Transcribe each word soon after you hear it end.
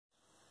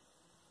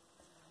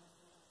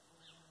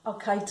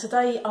Okay,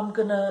 today I'm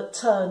going to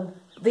turn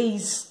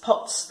these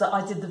pots that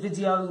I did the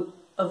video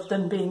of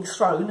them being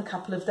thrown a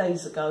couple of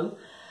days ago.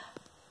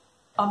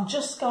 I'm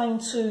just going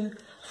to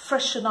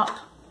freshen up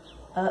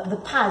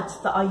the pad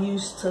that I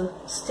used to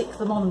stick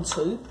them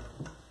onto.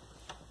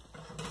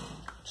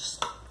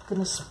 Just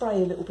going to spray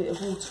a little bit of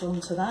water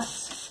onto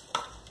that.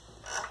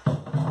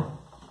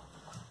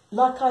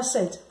 Like I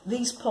said,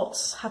 these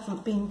pots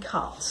haven't been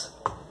cut,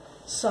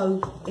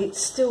 so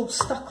it's still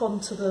stuck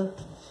onto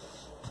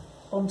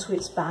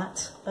its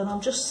batt, and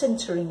I'm just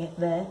centering it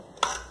there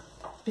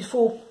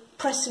before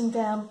pressing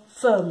down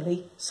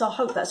firmly, so I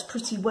hope that's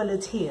pretty well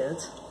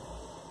adhered.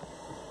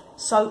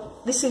 So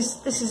this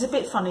is a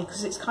bit funny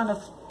because it's kind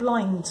of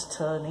blind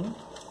turning,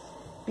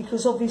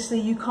 because obviously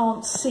you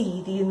can't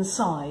see the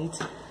inside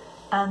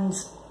and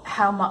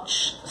how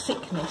much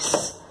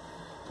thickness.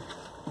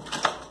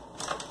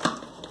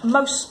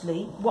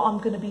 Mostly what I'm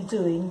going to be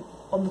doing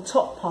on the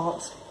top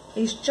part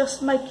is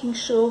just making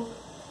sure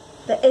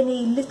that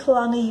any little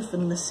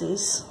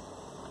unevennesses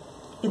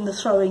in the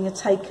throwing are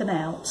taken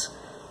out.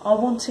 I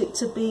want it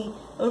to be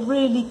a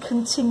really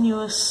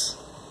continuous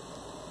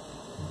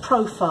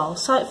profile,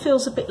 so it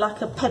feels a bit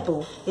like a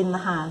pebble in the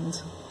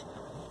hand.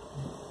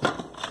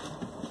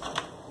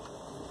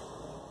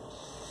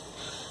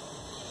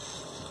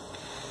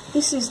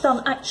 This is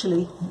done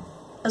actually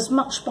as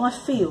much by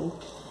feel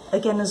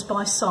again as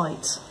by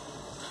sight,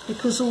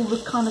 because all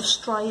the kind of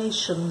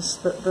striations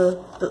that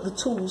the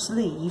tools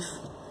leave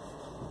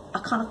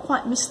are kind of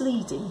quite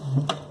misleading.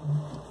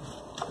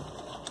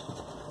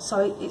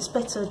 So it's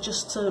better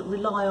just to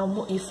rely on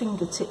what your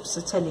fingertips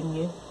are telling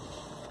you.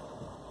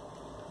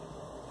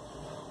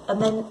 And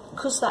then,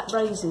 because that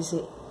raises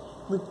it,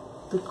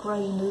 the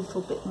grain a little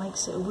bit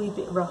makes it a wee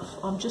bit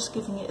rough, I'm just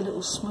giving it a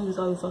little smooth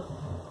over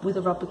with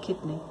a rubber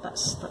kidney.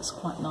 That's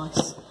quite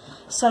nice.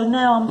 So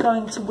now I'm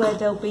going to where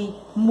there'll be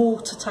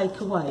more to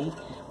take away,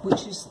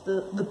 which is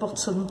the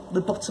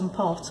bottom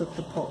part of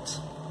the pot.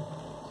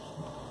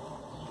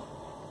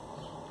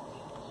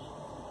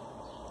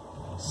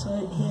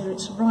 So here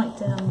it's right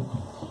down,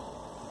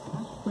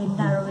 we're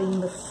narrowing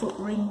the foot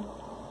ring,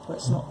 well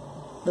it's not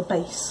the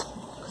base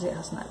because it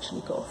hasn't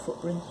actually got a foot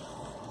ring.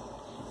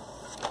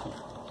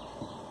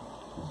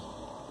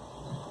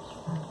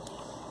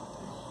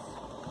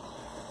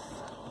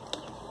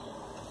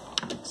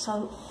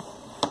 So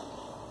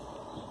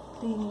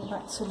leaning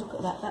back to look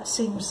at that, that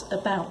seems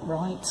about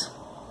right.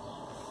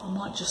 I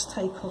might just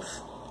take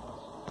off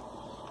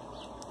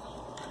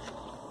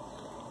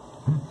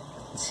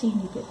a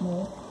teeny bit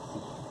more.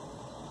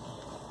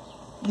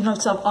 You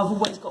notice I've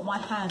always got my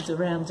hand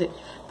around it,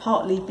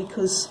 partly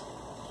because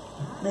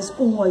there's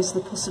always the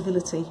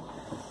possibility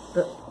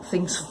that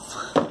things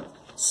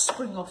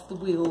spring off the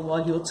wheel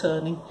while you're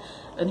turning,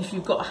 and if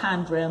you've got a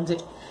hand around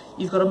it,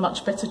 you've got a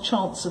much better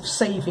chance of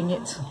saving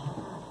it.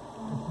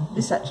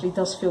 This actually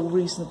does feel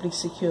reasonably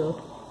secure.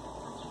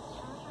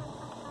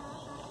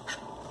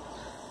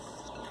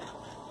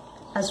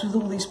 As with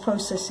all these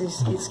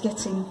processes, it's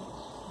getting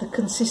the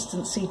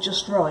consistency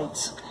just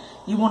right.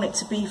 You want it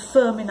to be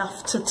firm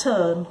enough to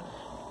turn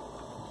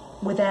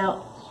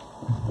without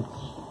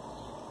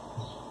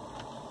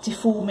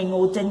deforming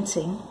or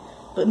denting,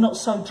 but not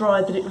so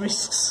dry that it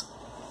risks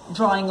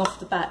drying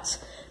off the batt.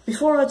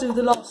 Before I do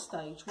the last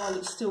stage, while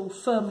it's still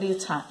firmly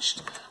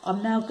attached,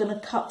 I'm now going to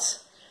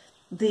cut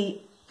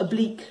the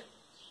oblique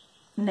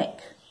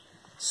neck.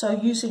 So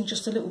using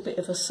just a little bit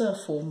of a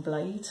surfhorn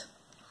blade,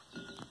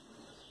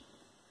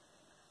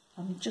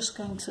 I'm just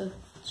going to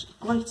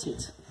grate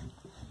it.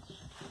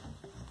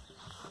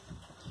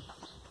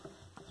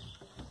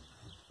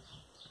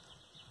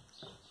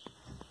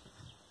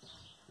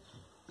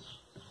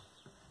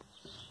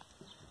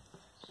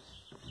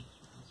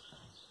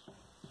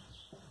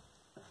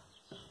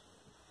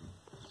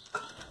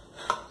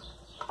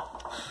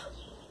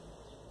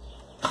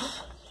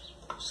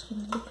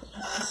 Look at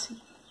that to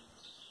see.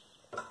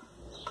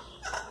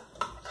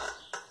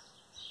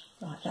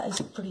 Right, that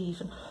is pretty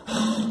even.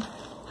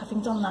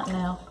 Having done that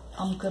now,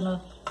 I'm going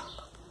to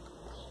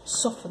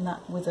soften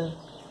that with a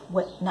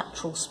wet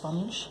natural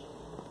sponge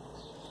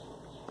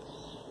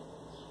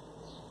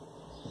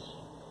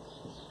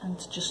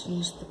and just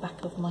use the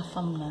back of my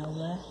thumbnail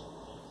there.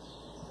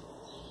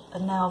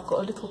 And now I've got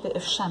a little bit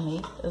of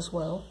chamois as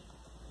well,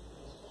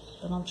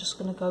 and I'm just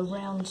going to go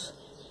round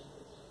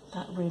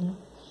that rim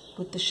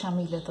with the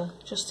chamois leather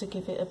just to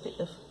give it a bit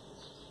of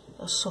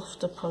a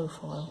softer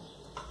profile.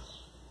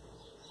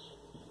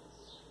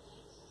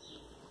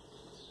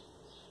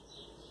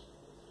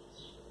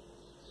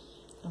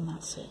 And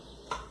that's it.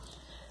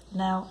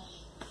 Now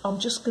I'm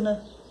just going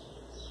to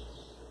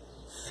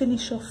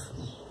finish off,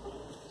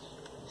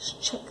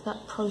 just check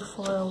that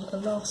profile a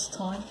last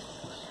time.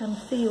 I can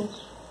feel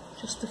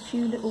just a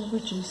few little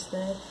ridges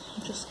there.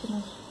 I'm just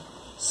going to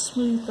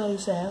smooth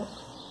those out.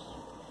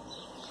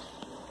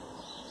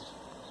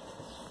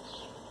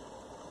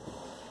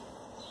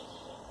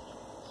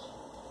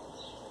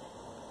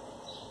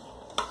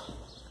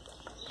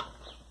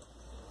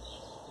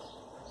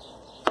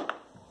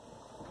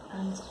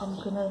 And I'm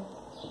going to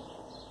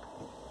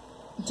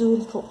do a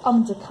little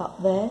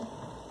undercut there.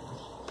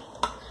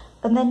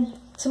 And then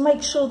to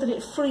make sure that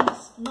it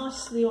frees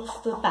nicely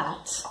off the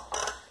batt,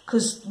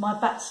 because my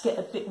batts get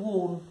a bit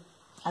worn,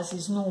 as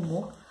is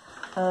normal,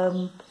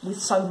 with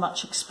so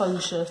much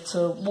exposure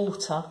to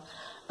water.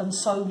 And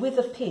so with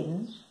a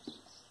pin,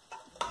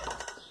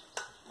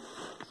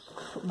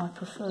 put my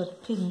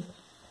preferred pin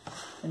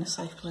in a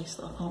safe place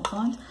that I can't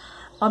find,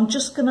 I'm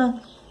just going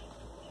to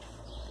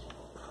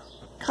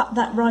cut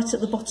that right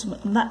at the bottom,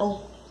 and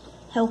that'll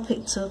help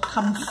it to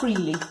come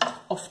freely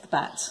off the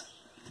batt.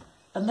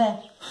 And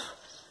there,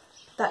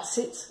 that's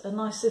it, a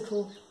nice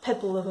little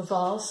pebble of a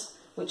vase,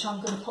 which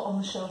I'm going to put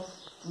on the shelf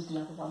with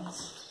the other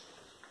ones.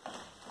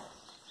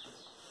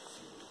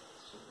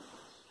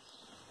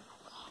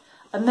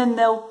 And then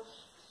they'll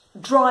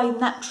dry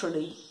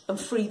naturally and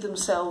free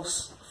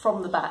themselves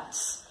from the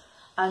batts,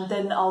 and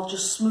then I'll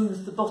just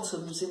smooth the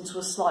bottoms into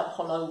a slight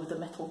hollow with a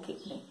metal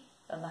kidney,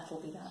 and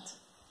that'll be that.